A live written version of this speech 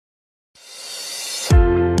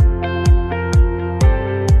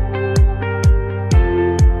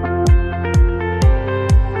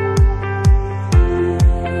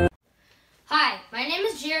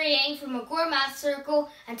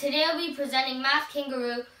today I'll be presenting Math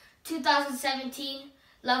Kangaroo 2017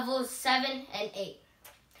 levels 7 and 8.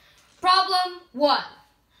 Problem 1.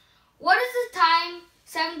 What is the time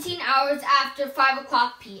 17 hours after 5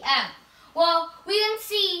 o'clock p.m.? Well, we can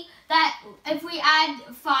see that if we add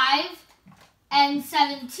 5 and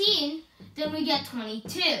 17, then we get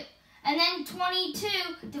 22. And then 22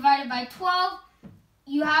 divided by 12,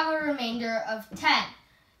 you have a remainder of 10.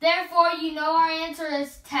 Therefore, you know our answer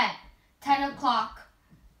is 10 o'clock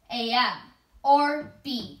a.m. or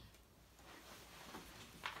B.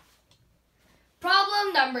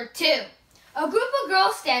 Problem number 2. A group of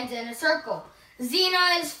girls stands in a circle.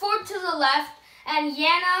 Zena is 4 to the left, and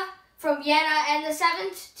Yana from Yana, and the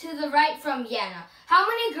 7th to the right from Yana. How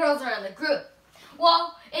many girls are in the group?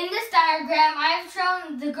 Well, in this diagram, I have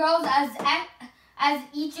shown the girls as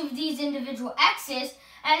each of these individual x's,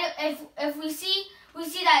 and if we see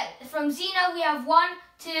that from Zena we have 1,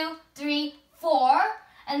 2, 3, 4,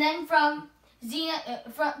 and then from Zena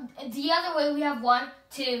from the other way we have 1,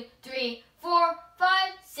 2, 3, 4, 5,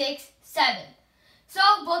 6, 7. So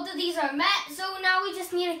both of these are met. So now we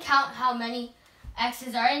just need to count how many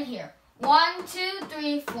x's are in here. 1, 2,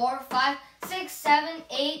 3, 4, 5, 6, 7,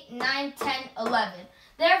 8, 9, 10, 11.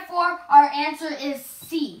 Therefore, our answer is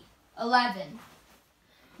C, 11.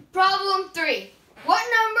 Problem 3. What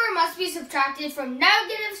number must be subtracted from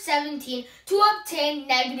negative 17 to obtain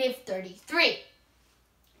negative 33?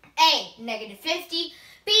 A, negative 50,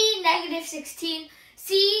 B, negative 16,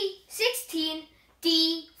 C, 16,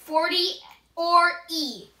 D, 40, or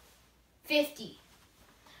E, 50.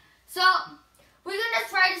 So, we're going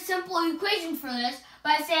to write a simple equation for this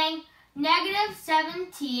by saying negative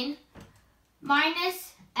 17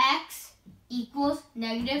 minus x equals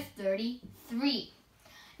negative 33.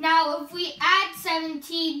 Now, if we add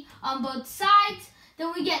 17 on both sides,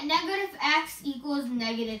 then we get negative x equals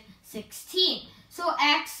negative 16. So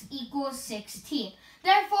x equals 16.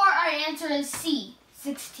 Therefore, our answer is C,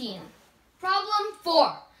 16. Problem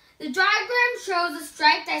 4. The diagram shows a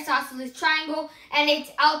striped isosceles triangle and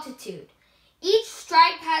its altitude. Each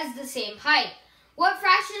stripe has the same height. What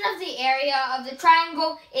fraction of the area of the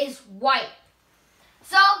triangle is white?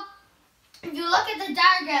 So, if you look at the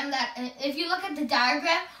diagram,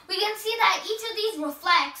 we can see that each of these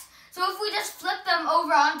reflects. So if we just flip them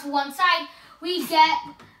over onto one side, we get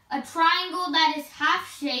a triangle that is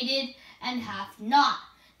half shaded and half not.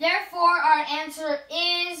 Therefore, our answer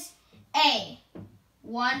is A,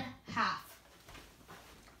 1/2.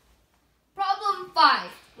 Problem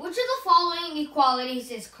 5. Which of the following equalities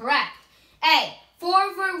is correct? A, 4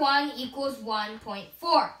 over 1 equals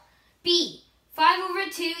 1.4. B, 5 over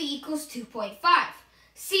 2 equals 2.5.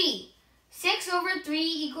 C, 6 over 3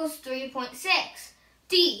 equals 3.6.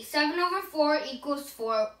 D, 7 over 4 equals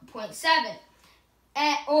 4.7.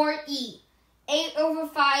 Or E, 8 over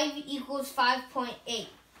 5 equals 5.8.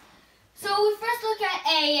 So we first look at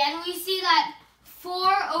A, and we see that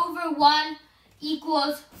 4 over 1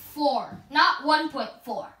 equals 4, not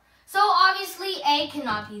 1.4. So obviously A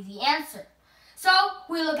cannot be the answer. So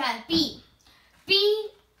we look at B. B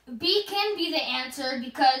can be the answer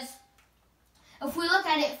because if we look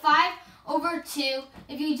at it, 5 over 2,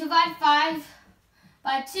 if you divide 5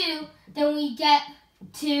 by 2, then we get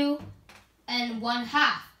 2 and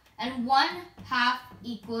 1/2. And 1/2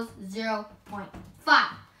 equals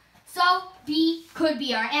 0.5. So B could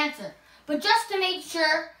be our answer. But just to make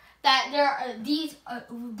sure that there are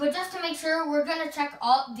we're going to check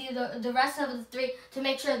all the rest of the 3 to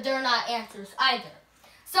make sure they're not answers either.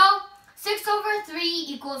 So 6 over 3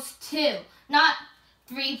 equals 2, not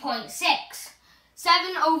 3.6.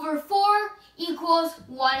 7 over 4 equals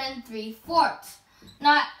 1 3/4,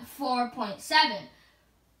 not 4.7.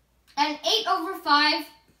 And 8 over 5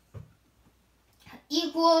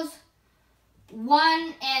 equals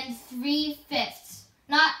 1 3/5,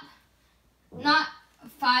 not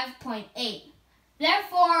 5.8.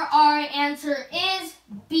 Therefore, our answer is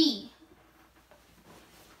B.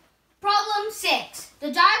 Problem 6.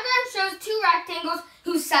 The diagram shows 2 rectangles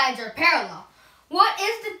whose sides are parallel. What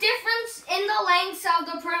is the difference in the lengths of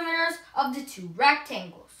the perimeters of the 2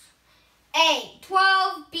 rectangles? A,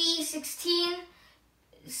 12, B, 16,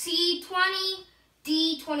 C, 20,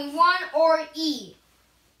 D, 21, or E,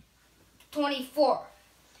 24.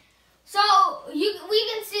 So we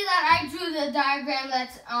can see that I drew the diagram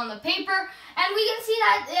that's on the paper, and we can see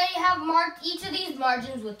that they have marked each of these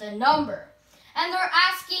margins with a number. And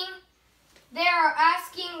they are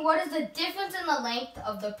asking what is the difference in the length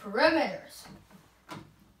of the perimeters.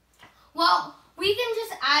 Well, we can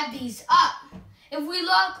just add these up. If we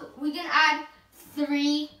look, we can add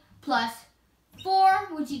 3 plus 4,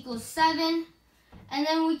 which equals 7, And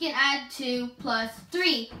then we can add 2 plus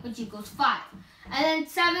 3, which equals 5. And then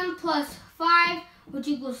 7 plus 5, which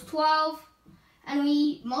equals 12. And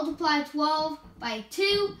we multiply 12 by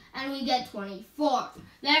 2, and we get 24.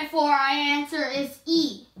 Therefore, our answer is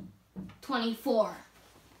E, 24.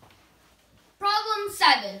 Problem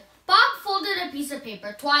 7. Bob folded a piece of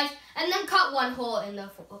paper twice and then cut one hole in the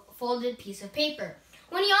folded piece of paper.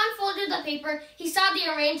 When he unfolded the paper, he saw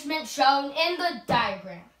the arrangement shown in the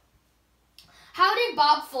diagram. How did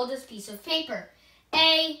Bob fold his piece of paper?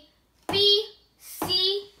 A, B,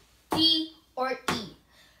 C, D, or E?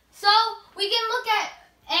 So we can look at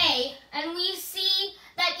A and we see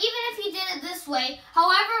that even if he did it this way,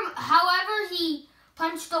 however he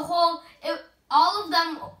punched a hole, all of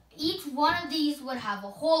them, each one of these would have a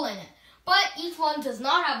hole in it. But each one does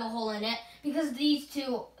not have a hole in it because these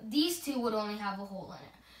two would only have a hole in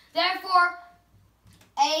it. Therefore,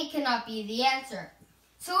 A cannot be the answer.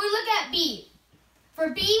 So we look at B. For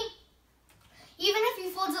B, even if he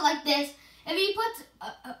folds it like this, if he puts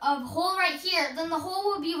a hole right here, then the hole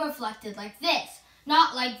will be reflected like this,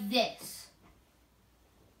 not like this.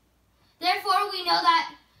 Therefore, we know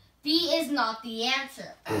that B is not the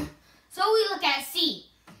answer. So we look at C.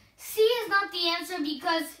 C is not the answer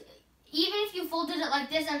because even if you folded it like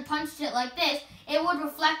this and punched it like this, it would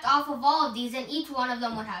reflect off of all of these and each one of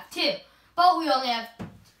them would have 2. But we only have,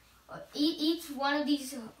 each one of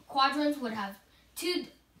these quadrants would have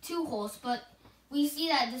two holes, but we see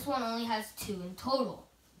that this one only has 2 in total.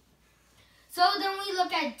 So then we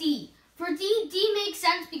look at D. For D makes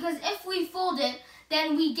sense because if we fold it,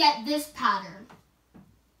 then we get this pattern.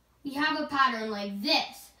 We have a pattern like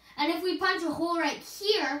this. And if we punch a hole right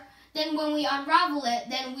here, then when we unravel it,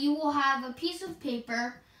 then we will have a piece of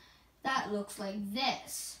paper that looks like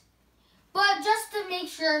this. But just to make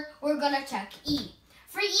sure, we're going to check E.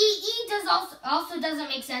 For E also doesn't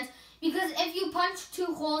make sense because if you punch 2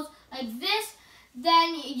 holes like this,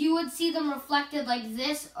 then you would see them reflected like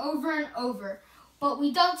this over and over. But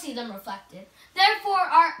we don't see them reflected. Therefore,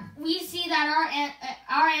 we see that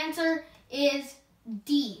our answer is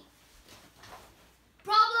D.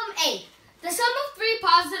 Problem 8. The sum of 3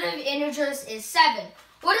 positive integers is 7.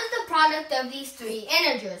 What is the product of these 3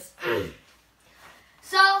 integers?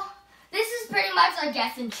 So, this is pretty much a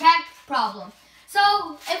guess and check problem.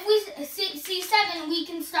 So, if we see 7, we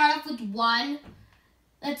can start off with 1,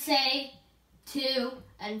 let's say 2,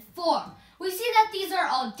 and 4. We see that these are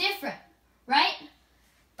all different, right?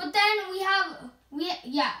 But then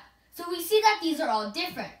so we see that these are all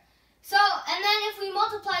different. So, and then if we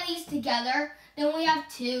multiply these together, then we have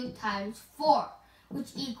 2 times 4, which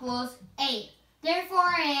equals 8. Therefore,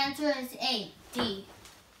 our answer is 8, D.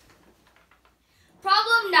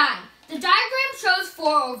 Problem 9. The diagram shows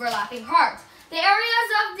 4 overlapping hearts. The areas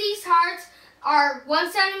of these hearts are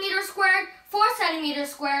 1 centimeter squared, 4 centimeters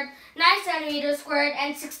squared, 9 centimeters squared,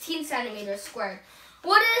 and 16 centimeters squared.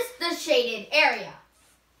 What is the shaded area?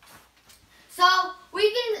 So,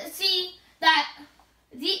 we can see that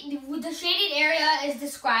the shaded area is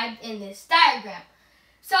described in this diagram.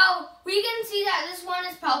 So, we can see that this one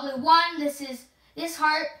is probably 1, this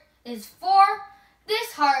heart is 4,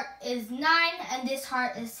 this heart is 9, and this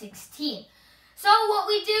heart is 16. So, what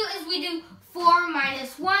we do is we do 4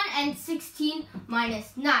 minus 1 and 16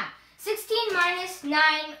 minus 9. 16 minus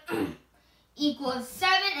 9 equals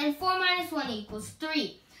 7, and 4 minus 1 equals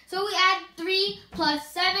 3. So we add 3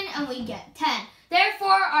 plus 7 and we get 10. Therefore,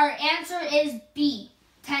 our answer is B,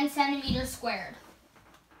 10 centimeters squared.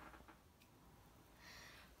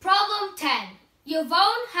 Problem 10.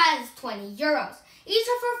 Yvonne has 20 euros. Each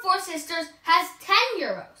of her 4 sisters has 10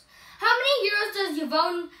 euros. How many euros does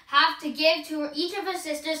Yvonne have to give to each of her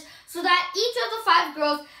sisters so that each of the 5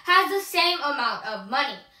 girls has the same amount of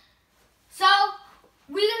money? So,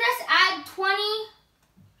 we can just add 20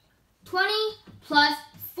 plus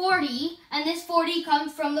 40, and this 40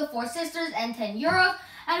 comes from the 4 sisters and 10 euros,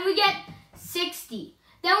 and we get 60.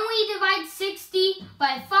 Then we divide 60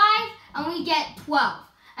 by 5, and we get 12.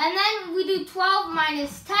 And then we do 12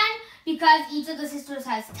 minus 10, because each of the sisters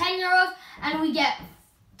has 10 euros, and we get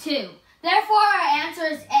 2. Therefore, our answer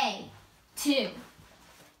is A, 2.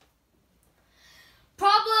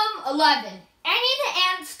 Problem 11. Annie the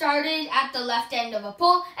ant started at the left end of a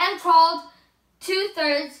pole and crawled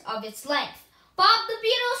 2/3 of its length. Bob the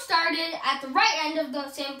beetle started at the right end of the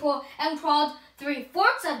same pole and crawled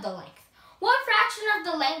 3/4 of the length. What fraction of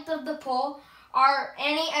the length of the pole are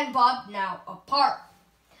Annie and Bob now apart?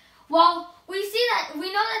 Well, we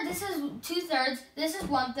know that this is 2/3, this is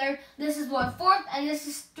 1/3, this is 1/4, and this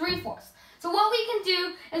is 3/4. So what we can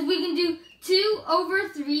do is we can do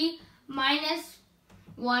 2/3 minus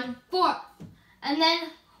 1/4. And then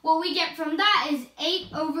what we get from that is 8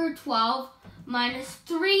 over 12 minus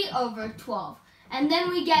 3 over 12. And then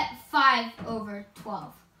we get 5 over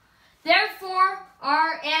 12. Therefore,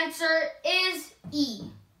 our answer is E,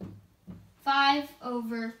 5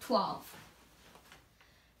 over 12.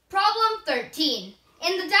 Problem 13.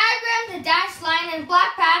 In the diagram, the dashed line and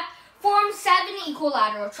black path form 7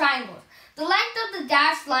 equilateral triangles. The length of the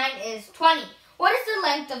dashed line is 20. What is the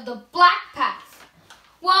length of the black path?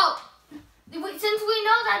 Well, since we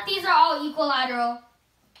know that these are all equilateral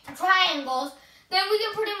triangles, then we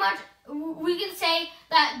can say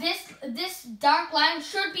that this dark line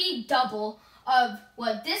should be double of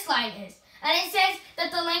what this line is. And it says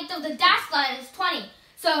that the length of the dashed line is 20.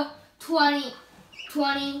 So 20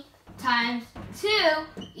 times 2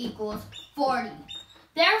 equals 40.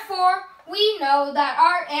 Therefore, we know that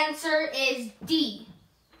our answer is D,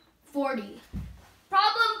 40.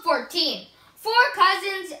 Problem 14. 4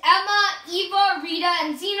 cousins, Emma, Eva, Rita,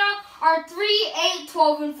 and Zena, are 3, 8,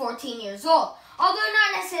 12, and 14 years old, although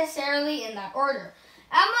not necessarily in that order.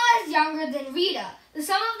 Emma is younger than Rita. The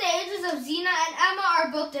sum of the ages of Zena and Emma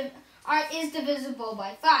is divisible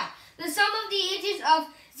by 5. The sum of the ages of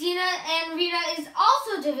Zena and Rita is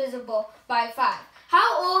also divisible by 5.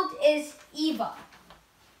 How old is Eva?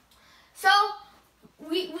 So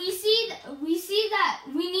we see that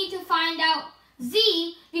we need to find out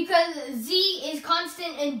Z because Z is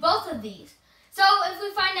constant in both of these. So if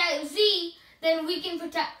we find out Z, then we can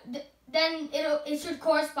it should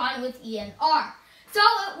correspond with E and R. So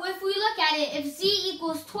if we look at it, if Z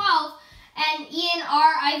equals 12 and E and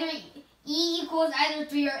R E equals either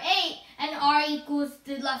 3 or 8 and R equals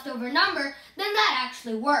the leftover number, then that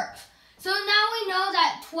actually works. So now we know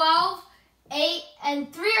that 12, 8,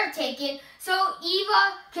 and 3 are taken, so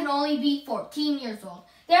Eva can only be 14 years old.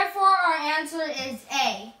 Therefore, our answer is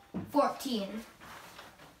A, 14.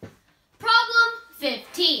 Problem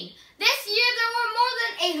 15. This year, there were more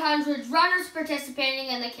than 800 runners participating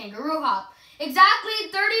in the Kangaroo Hop.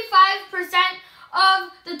 Exactly 35%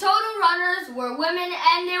 of the total runners were women,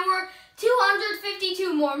 and there were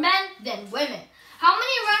 252 more men than women. How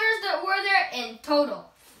many runners were there in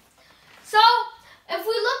total? So, if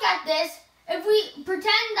we look at this, if we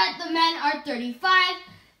pretend that the men are 35,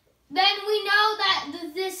 then we know that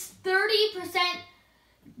this 30%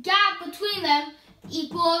 gap between them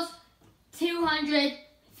equals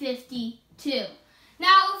 252.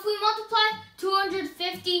 Now, if we multiply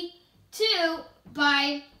 252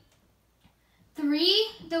 by 3,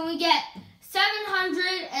 then we get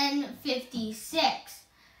 756.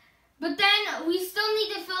 But then we still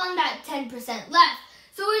need to fill in that 10% left.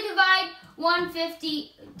 So we divide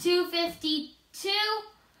 252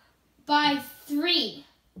 by 3.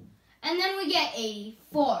 And then we get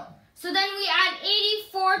 84. So then we add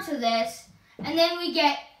 84 to this, and then we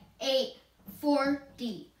get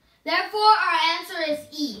 840. Therefore, our answer is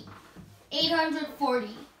E,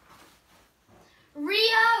 840.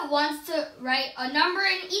 Rhea wants to write a number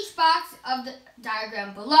in each box of the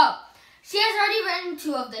diagram below. She has already written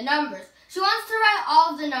 2 of the numbers. She wants to write all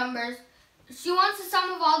of the numbers. She wants the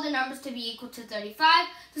sum of all the numbers to be equal to 35,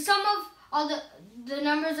 the sum of all the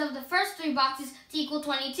numbers of the first 3 boxes to equal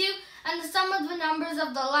 22, and the sum of the numbers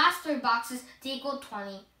of the last 3 boxes to equal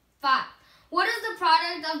 25. What is the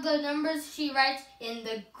product of the numbers she writes in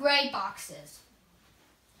the gray boxes?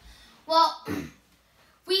 Well,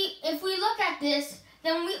 if we look at this,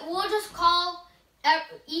 then we'll just call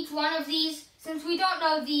each one of these, since we don't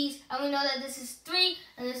know these, and we know that this is 3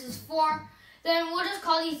 and this is 4, then we'll just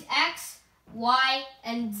call these X, Y,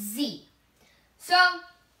 and Z. So,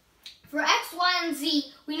 for X, Y, and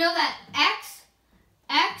Z, we know that X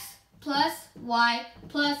plus Y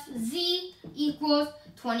plus Z equals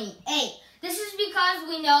 28. This is because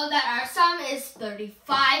we know that our sum is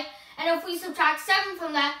 35, and if we subtract 7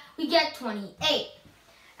 from that, we get 28.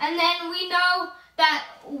 And then we know that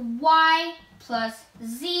Y plus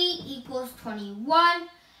Z equals 21,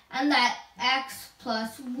 and that X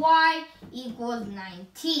plus Y equals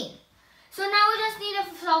 19. So now we just need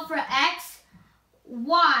to solve for X,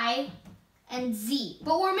 Y, and Z.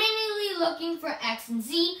 But we're mainly looking for X and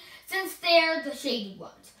Z since they're the shady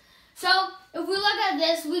ones. So if we look at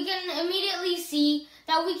this, we can immediately see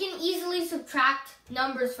that we can easily subtract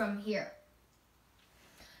numbers from here.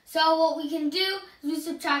 So what we can do is we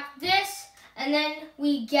subtract this, and then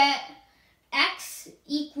we get X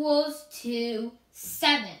equals to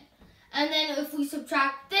 7. And then if we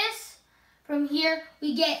subtract this from here,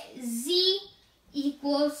 we get Z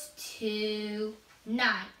equals to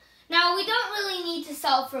 9. Now, we don't really need to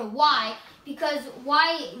solve for Y because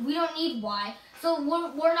we don't need Y. So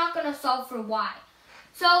we're not going to solve for Y.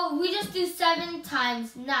 So we just do 7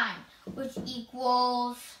 times 9, which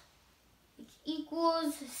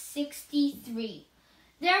equals 63.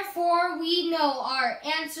 Therefore, we know our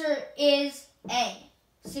answer is A,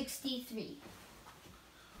 63.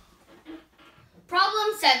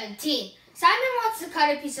 Problem 17. Simon wants to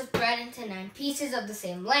cut a piece of thread into 9 pieces of the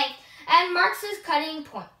same length and marks his cutting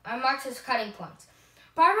points.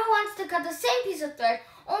 Barbara wants to cut the same piece of thread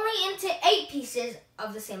only into 8 pieces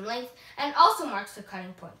of the same length and also marks the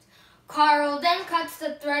cutting points. Carl then cuts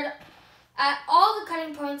the thread at all the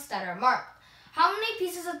cutting points that are marked. How many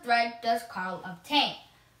pieces of thread does Carl obtain?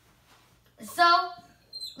 So,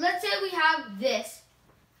 let's say we have this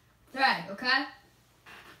thread, okay?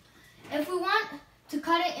 If we want to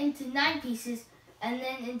cut it into 9 pieces and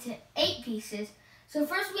then into 8 pieces, so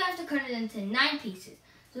first we have to cut it into 9 pieces.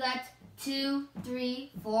 So that's 2,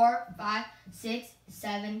 3, 4, 5, 6,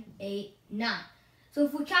 7, 8, 9. So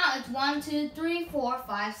if we count, it's 1, 2, 3, 4,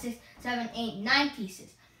 5, 6, 7, 8, 9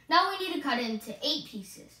 pieces. Now we need to cut it into 8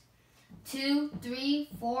 pieces. 2, 3,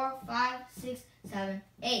 4, 5, 6, 7,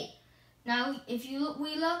 8. Now if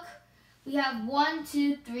we look, we have 1,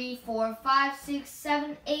 2, 3, 4, 5, 6,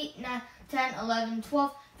 7, 8, 9, 10, 11,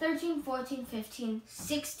 12, 13, 14, 15,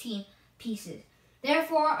 16 pieces.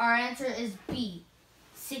 Therefore, our answer is B,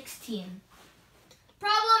 16.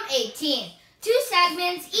 Problem 18. 2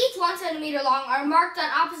 segments, each 1 centimeter long, are marked on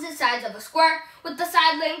opposite sides of a square with the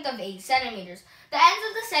side length of 8 centimeters. The ends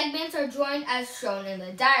of the segments are joined as shown in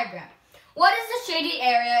the diagram. What is the shaded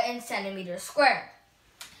area in centimeters squared?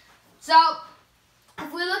 So,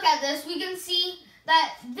 if we look at this, we can see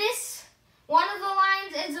that this one of the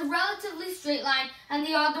lines is a relatively straight line and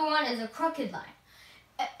the other one is a crooked line.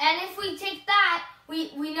 And if we take that,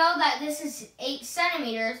 we know that this is 8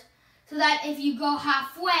 centimeters, so that if you go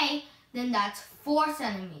halfway, then that's 4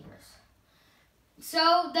 centimeters.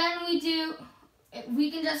 So then we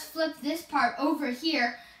can just flip this part over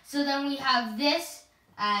here, so then we have this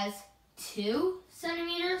as 2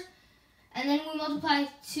 centimeters, and then we multiply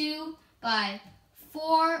 2 by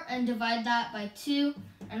 4 and divide that by 2,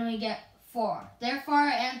 and we get 4. Therefore, our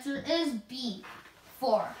answer is B,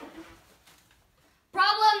 4.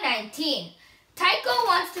 Problem 19. Tycho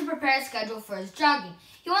wants to prepare a schedule for his jogging.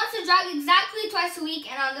 He wants to jog exactly twice a week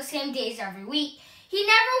and on the same days every week. He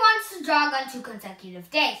never wants to jog on 2 consecutive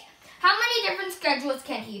days. How many different schedules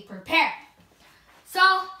can he prepare?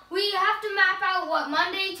 So, we have to map out what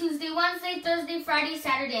Monday, Tuesday, Wednesday, Thursday, Friday,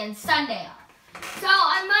 Saturday, and Sunday are. So,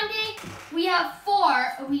 on Monday, we have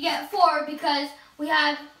 4. We get 4 because we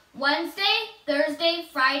have Wednesday, Thursday,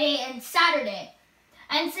 Friday, and Saturday.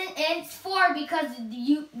 And since it's 4 because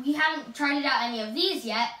we haven't charted out any of these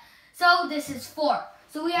yet, so this is 4.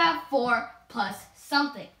 So we have 4 plus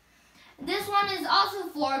something. This one is also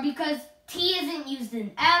 4 because T isn't used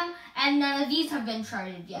in M, and none of these have been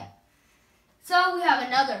charted yet. So we have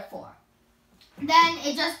another 4. Then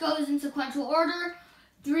it just goes in sequential order,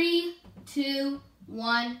 3, 2,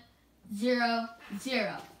 1, 0,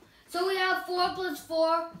 0. So we have 4 plus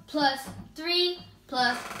 4 plus 3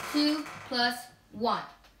 plus 2 plus 1.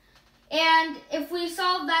 And if we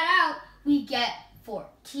solve that out, we get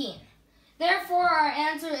 14. Therefore, our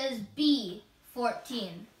answer is B,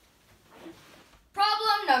 14.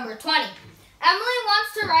 Problem number 20. Emily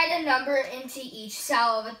wants to write a number into each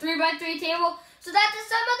cell of a 3x3 table so that the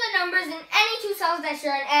sum of the numbers in any 2 cells that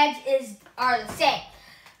share an edge are the same.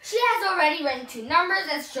 She has already written 2 numbers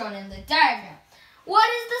as shown in the diagram. What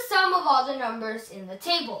is the sum of all the numbers in the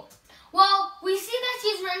table? Well, we see that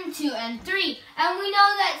she's written 2 and 3, and we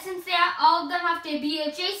know that since all of them have to be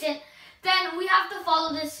adjacent, then we have to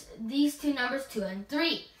follow these 2 numbers, 2 and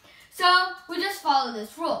 3. So we just follow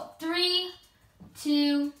this rule. 3,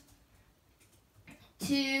 2,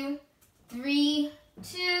 2, 3,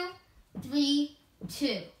 2, 3, 2.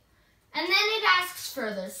 And then it asks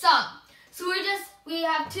for the sum. So we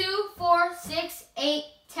have 2, 4, 6, 8,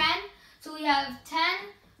 10. So we have 10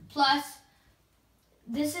 plus,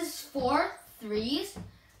 this is 4 3s,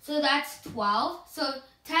 so that's 12. So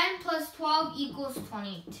 10 plus 12 equals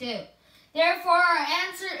 22. Therefore, our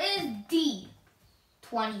answer is D,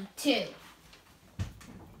 22.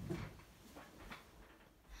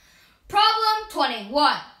 Problem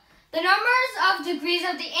 21. The numbers of degrees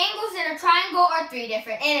of the angles in a triangle are 3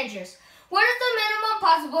 different integers. What is the minimum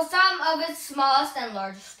possible sum of its smallest and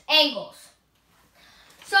largest angles?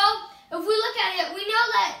 So, if we look at it, we know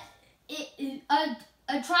that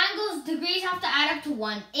a triangle's degrees have to add up to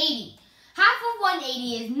 180. Half of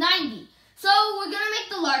 180 is 90. So we're going to make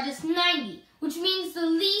the largest 90, which means the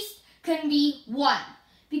least can be 1.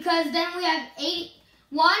 Because then we have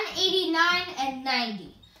 189 and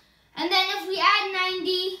 90. And then if we add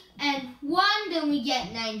 90 and 1, then we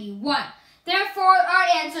get 91. Therefore,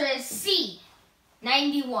 our answer is C,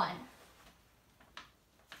 91.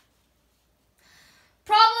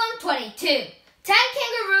 Problem 22. 10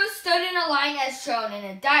 kangaroos stood in a line as shown in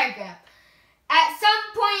a diagram. At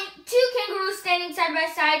some point, 2 kangaroos standing side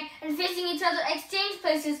by side and facing each other exchanged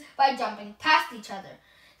places by jumping past each other.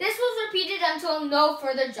 This was repeated until no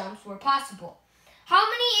further jumps were possible. How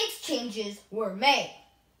many exchanges were made?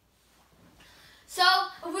 So,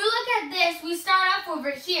 if we look at this, we start off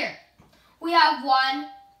over here. We have 1,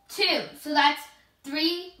 2. So that's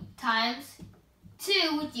 3 times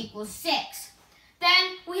 2, which equals 6.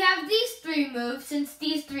 Then we have these 3 moves, since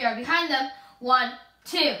these 3 are behind them. 1,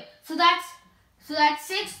 2. So that's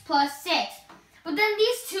 6 plus 6. But then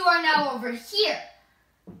these 2 are now over here.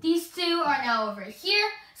 These 2 are now over here.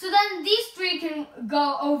 So then these 3 can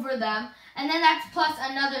go over them, and then that's plus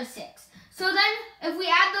another 6. So then if we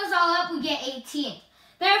add those all up, we get 18.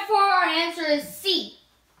 Therefore, our answer is C,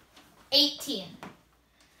 18.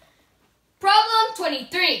 Problem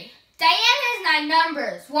 23. Diane has 9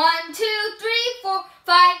 numbers. 1, 2, 3, 4,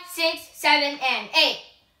 5, 6, 7, and 8.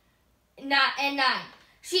 And 9.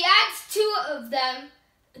 She adds 2 of them,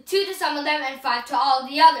 2 to some of them, and 5 to all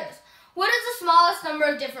the others. What is the smallest number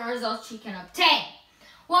of different results she can obtain?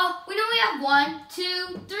 Well, we know we have 1,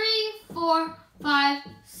 2, 3, 4, 5,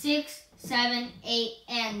 6, 7, 8,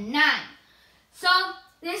 and 9. So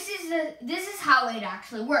this is how it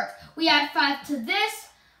actually works. We add 5 to this.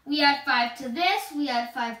 We add 5 to this, we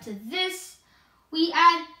add 5 to this, we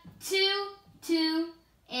add 2, 2,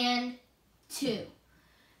 and 2.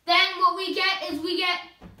 Then what we get is we get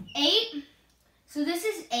 8. So this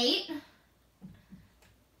is 8.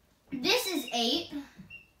 This is 8.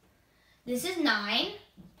 This is 9.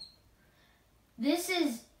 This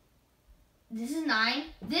is 9.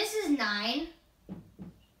 This is 9.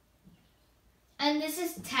 And this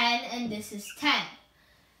is 10, and this is 10.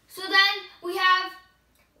 So then we have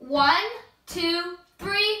 1, 2,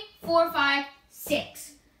 3, 4, 5,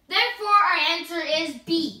 6. Therefore, our answer is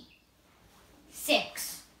B,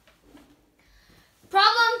 6.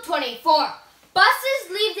 Problem 24. Buses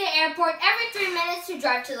leave the airport every 3 minutes to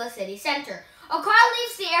drive to the city center. A car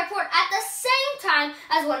leaves the airport at the same time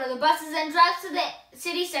as one of the buses and drives to the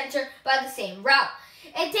city center by the same route.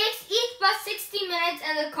 It takes each bus 60 minutes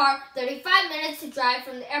and the car 35 minutes to drive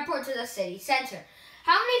from the airport to the city center.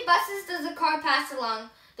 How many buses does the car pass along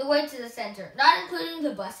the way to the center, not including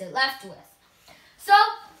the bus it left with? So,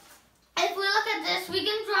 if we look at this, we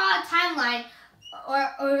can draw a timeline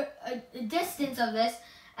or a distance of this,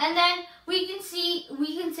 and then we can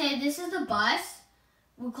say this is the bus.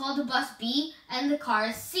 We call the bus B, and the car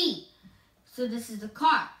is C. So this is the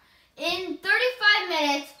car. In 35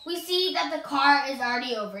 minutes, we see that the car is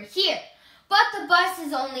already over here, but the bus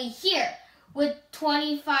is only here with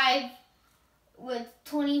 25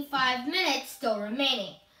 minutes still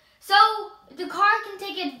remaining. So the car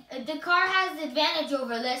has the advantage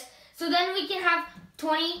over this. So then we can have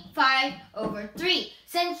 25 over 3,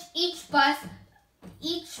 since each bus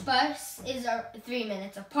is 3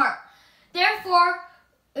 minutes apart. Therefore,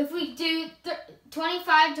 if we do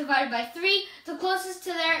 25 divided by 3, the closest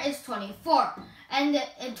to there is 24. And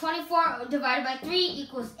 24 divided by 3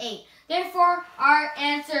 equals 8. Therefore, our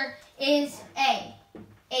answer is A,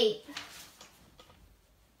 8.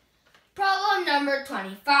 Problem number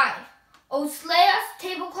 25. Oslea's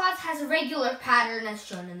tablecloth has a regular pattern as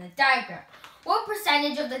shown in the diagram. What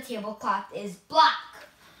percentage of the tablecloth is black?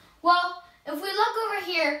 Well, if we look over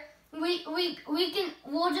here,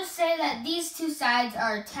 we'll just say that these 2 sides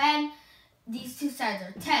are 10. These 2 sides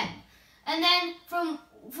are 10. And then from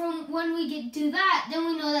when we do that, then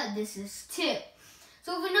we know that this is 2.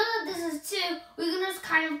 So if we know that this is 2, we can just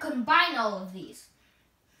kind of combine all of these.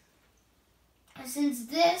 And since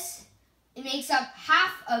it makes up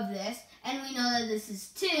half of this, and we know that this is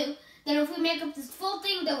 2, then if we make up this full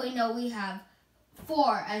thing, then we know we have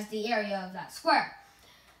 4 as the area of that square.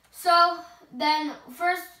 So then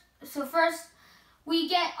first we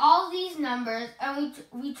get all these numbers, and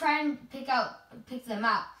we try and pick them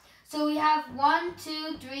out. So we have 1,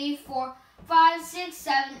 2, 3, 4, 5, 6,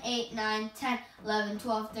 7, 8, 9, 10, 11,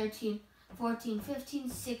 12, 13, 14, 15,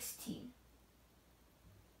 16.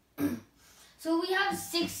 So we have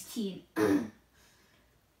 16.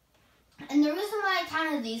 And the reason why I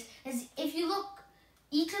counted these is if you look,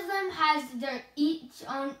 each of them has their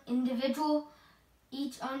own individual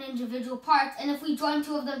parts, and if we join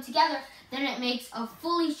 2 of them together, then it makes a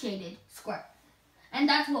fully shaded square. And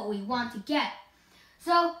that's what we want to get.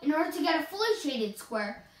 So in order to get a fully shaded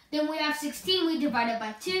square, then we have 16, we divide it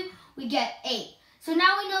by 2, we get 8. So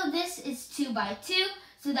now we know this is 2 by 2,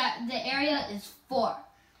 so that the area is 4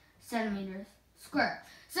 centimeters square.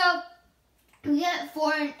 So we get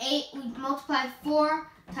 4 and 8. We multiply 4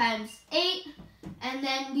 times 8, and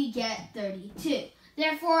then we get 32.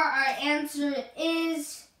 Therefore, our answer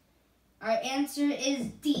is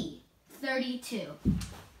D, 32.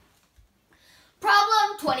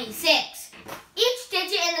 Problem 26. Each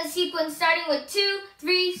digit in the sequence starting with 2,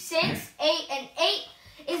 3, 6, 8, and 8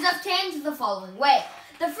 is obtained the following way.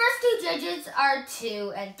 The first two digits are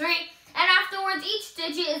 2 and 3, and afterwards each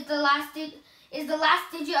digit is the last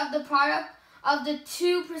digit of the product of the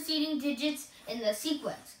two preceding digits in the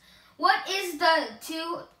sequence. What is the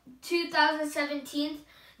 2017th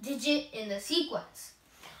digit in the sequence?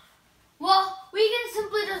 Well, we can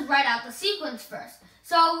simply just write out the sequence first.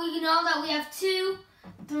 So we know that we have 2,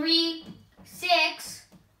 3, 6,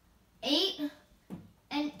 8,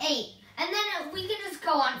 and 8. And then we can just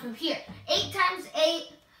go on from here. 8 times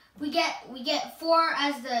 8, we get 4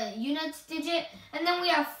 as the units digit, and then we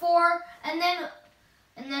have 4, and then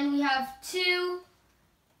we have 2,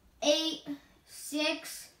 8,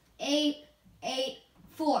 6, 8, 8,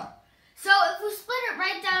 4. So if we split it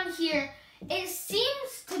right down here, it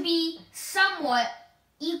seems to be somewhat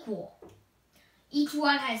equal. Each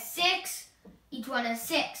one has 6, each one has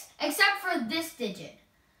 6, except for this digit.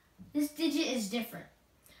 This digit is different.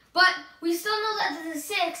 But we still know that this is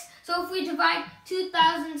 6, so if we divide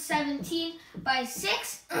 2017 by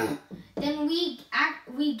 6, then we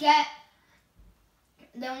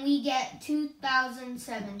get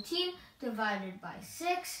 2017 divided by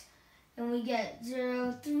 6, and we get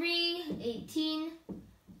 0, 3, 18,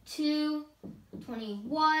 2,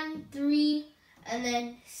 21, 3, and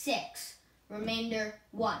then 6. Remainder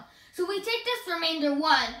 1. So we take this remainder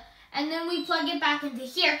 1, and then we plug it back into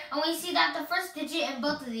here, and we see that the first digit in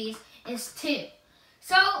both of these is 2.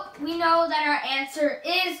 So we know that our answer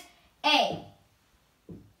is A,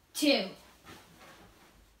 2.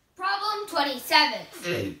 Problem 27.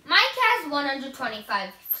 Mike has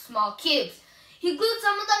 125 small cubes. He glued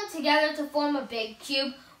some of them together to form a big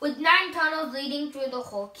cube with 9 tunnels leading through the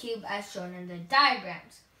whole cube as shown in the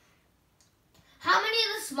diagrams. How many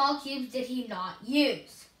of the small cubes did he not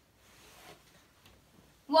use?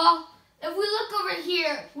 Well, if we look over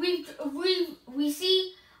here, we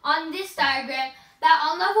see on this diagram that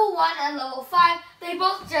on level 1 and level 5, they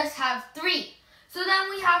both just have 3. So then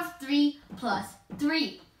we have 3 plus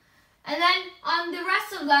 3. And then on the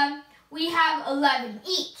rest of them, we have 11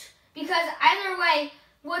 each. Because either way,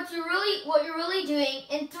 what you're really doing,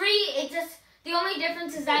 in 3, the only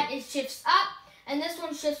difference is that it shifts up, and this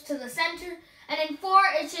one shifts to the center. And in 4,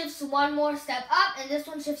 it shifts one more step up, and this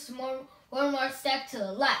one shifts one more step to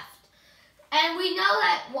the left. And we know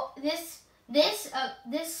that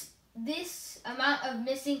this amount of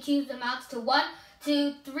missing cubes amounts to 1,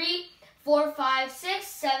 2, 3, 4, 5, 6,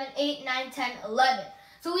 7, 8, 9, 10, 11.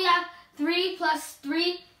 So we have 3 plus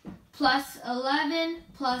 3 plus 11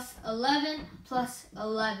 plus 11 plus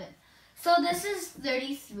 11. So this is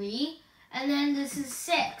 33, and then this is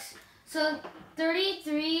 6. So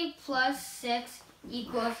 33 plus 6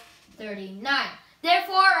 equals 39.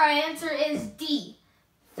 Therefore, our answer is D,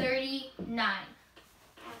 39.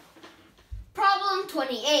 Problem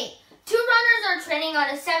 28. Two runners are training on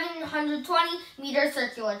a 720-meter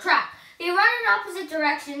circular track. They run in opposite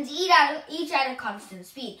directions, each at a constant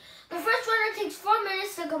speed. The first runner takes 4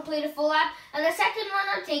 minutes to complete a full lap, and the second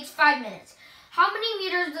runner takes 5 minutes. How many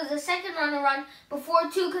meters does the second runner run before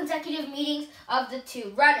 2 consecutive meetings of the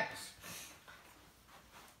 2 runners?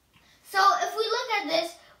 So if we look at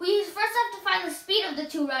this, we first have to find the speed of the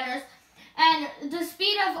 2 runners, and the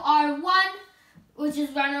speed of R1, which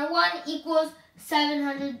is runner 1, equals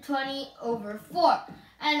 720 over 4.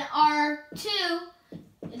 And R2,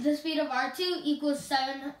 the speed of R2 equals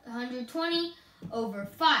 720 over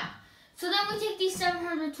 5. So then we take these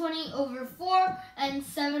 720 over 4 and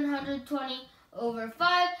 720 over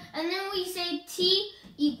 5, and then we say T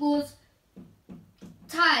equals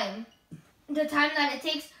time, the time that it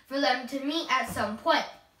takes for them to meet at some point.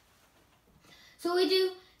 So we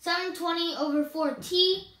do 720 over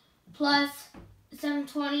 4t plus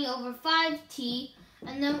 720 over 5t,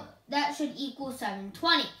 and then that should equal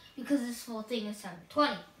 720 because this whole thing is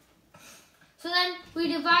 720. So then we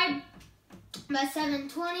divide by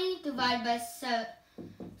 720, divide by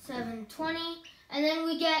 720, and then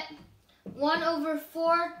we get 1 over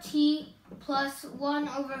 4t plus 1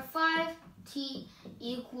 over 5t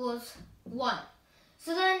equals 1.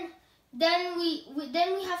 So then we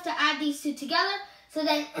have to add these two together. So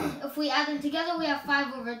then if we add them together, we have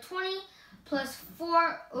 5 over 20 plus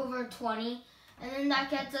 4 over 20, and then that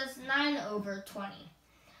gets us 9 over 20.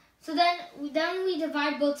 So then we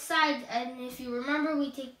divide both sides, and if you remember,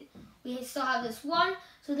 we still have this 1.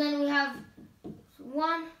 So then we have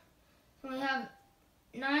 1, we have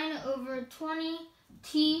 9 over 20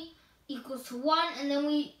 t equals to 1, and then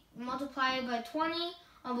we multiply it by 20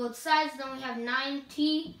 on both sides. Then we have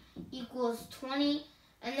 9t equals 20,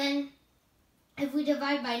 and then if we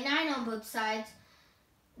divide by 9 on both sides,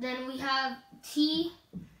 then we have t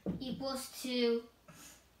equals to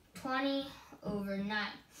 20 over 9.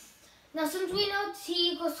 Now, since we know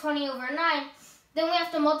t equals 20 over 9, then we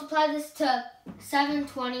have to multiply this to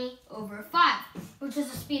 720 over 5, which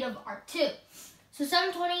is the speed of r2. So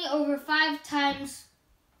 720 over 5 times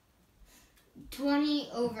 20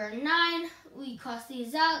 over 9, we cross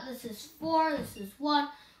these out. This is 4, this is 1.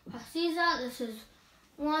 Cross these out. This is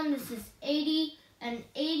 1, this is 80. And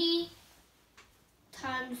 80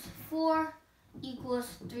 times 4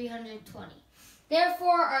 equals 320.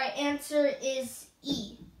 Therefore, our answer is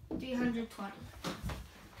E, 320.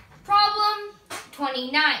 Problem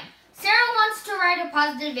 29. Sarah wants to write a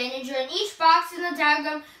positive integer in each box in the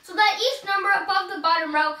diagram so that each number above the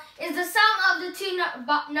bottom row is the sum of the two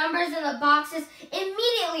numbers in the boxes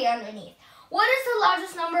immediately underneath. What is the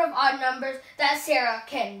largest number of odd numbers that Sarah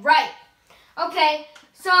can write? Okay,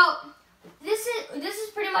 so this is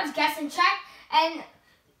pretty much guess and check, and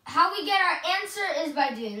how we get our answer is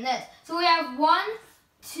by doing this. So we have 1,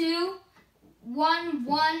 2, 1,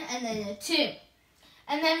 1, and then a 2.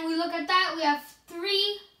 And then we look at that, we have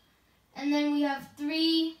 3, and then we have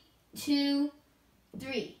 3, 2,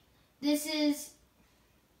 3. This is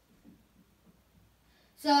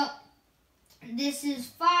 5,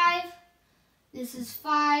 this is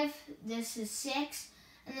 5, this is 6,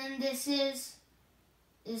 and then this is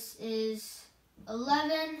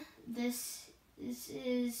 11, this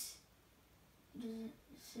is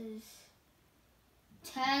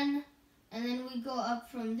 10, and then we go up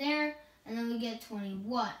from there, and then we get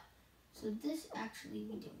 21. So this actually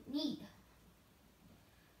we don't need.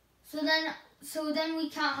 So then we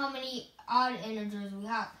count how many odd integers we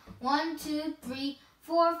have. 1, 2, 3,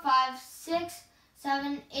 4, 5, 6,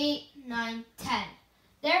 7, 8, 9, 10.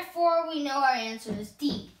 Therefore, we know our answer is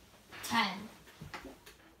D, 10.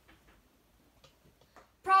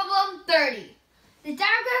 Problem 30. The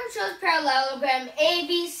diagram shows parallelogram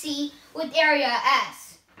ABC with area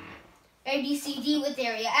S. ABCD with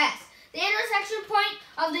area S. The intersection point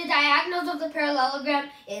of the diagonals of the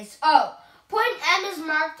parallelogram is O. Point M is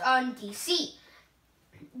marked on DC.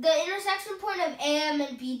 The intersection point of AM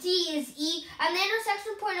and BD is E, and the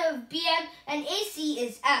intersection point of BM and AC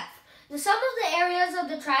is F. The sum of the areas of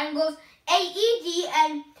the triangles AED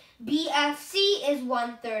and BFC is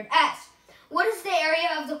 1/3 S. What is the area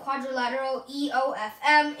of the quadrilateral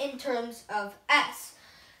EOFM in terms of S?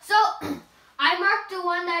 So I marked the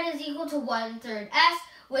one that is equal to 1/3 S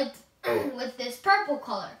with this purple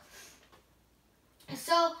color.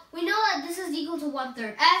 So we know that this is equal to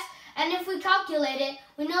 1/3 S, and if we calculate it,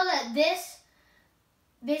 we know that this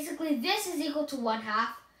is equal to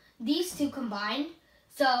 1/2. These two combined,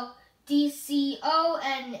 so DCO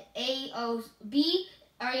and AOB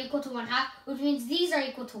are equal to 1/2, which means these are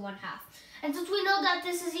equal to 1/2. And since we know that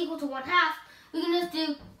this is equal to 1/2, we can just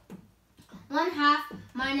do 1/2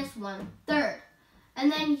 minus 1/3,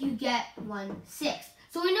 and then you get 1/6.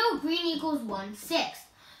 So we know green equals 1/6.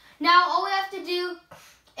 Now all we have to do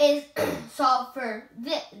is solve for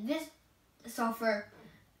solve for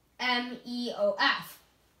MEOF.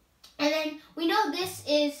 And then we know this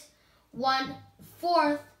is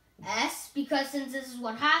 1/4 S, because since this is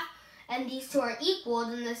 1/2 and these two are equal,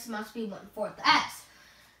 then this must be 1/4 S.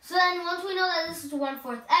 So then once we know that this is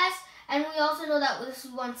 1/4 S, and we also know that this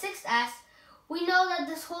is 1/6 S, we know that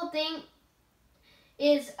this whole thing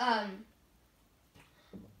is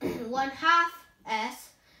 1/2 S.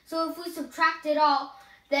 So if we subtract it all,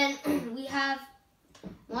 then we have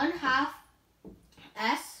 1/2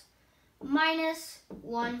 S minus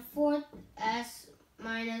 1/4 S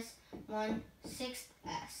minus 1/6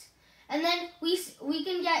 S. And then we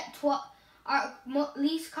can get our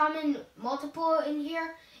least common multiple in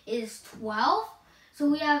here is 12. So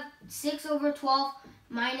we have 6 over 12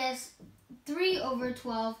 minus 3 over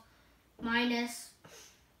 12 minus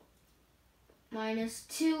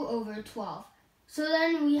 2 over 12. So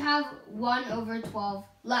then we have 1 over 12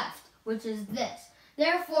 left, which is this.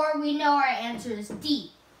 Therefore, we know our answer is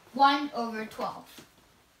D, 1 over 12.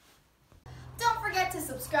 Don't forget to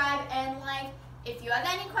subscribe and like. If you have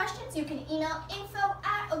any questions, you can email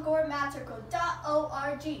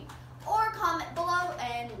info@agoramathcircle.org or comment below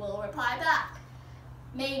and we'll reply back.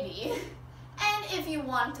 Maybe. And if you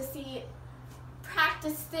want to see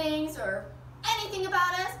practice things or anything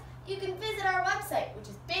about us, you can visit our website, which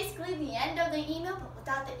is basically the end of the email, but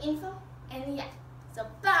without the info and the end. So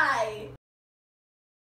bye!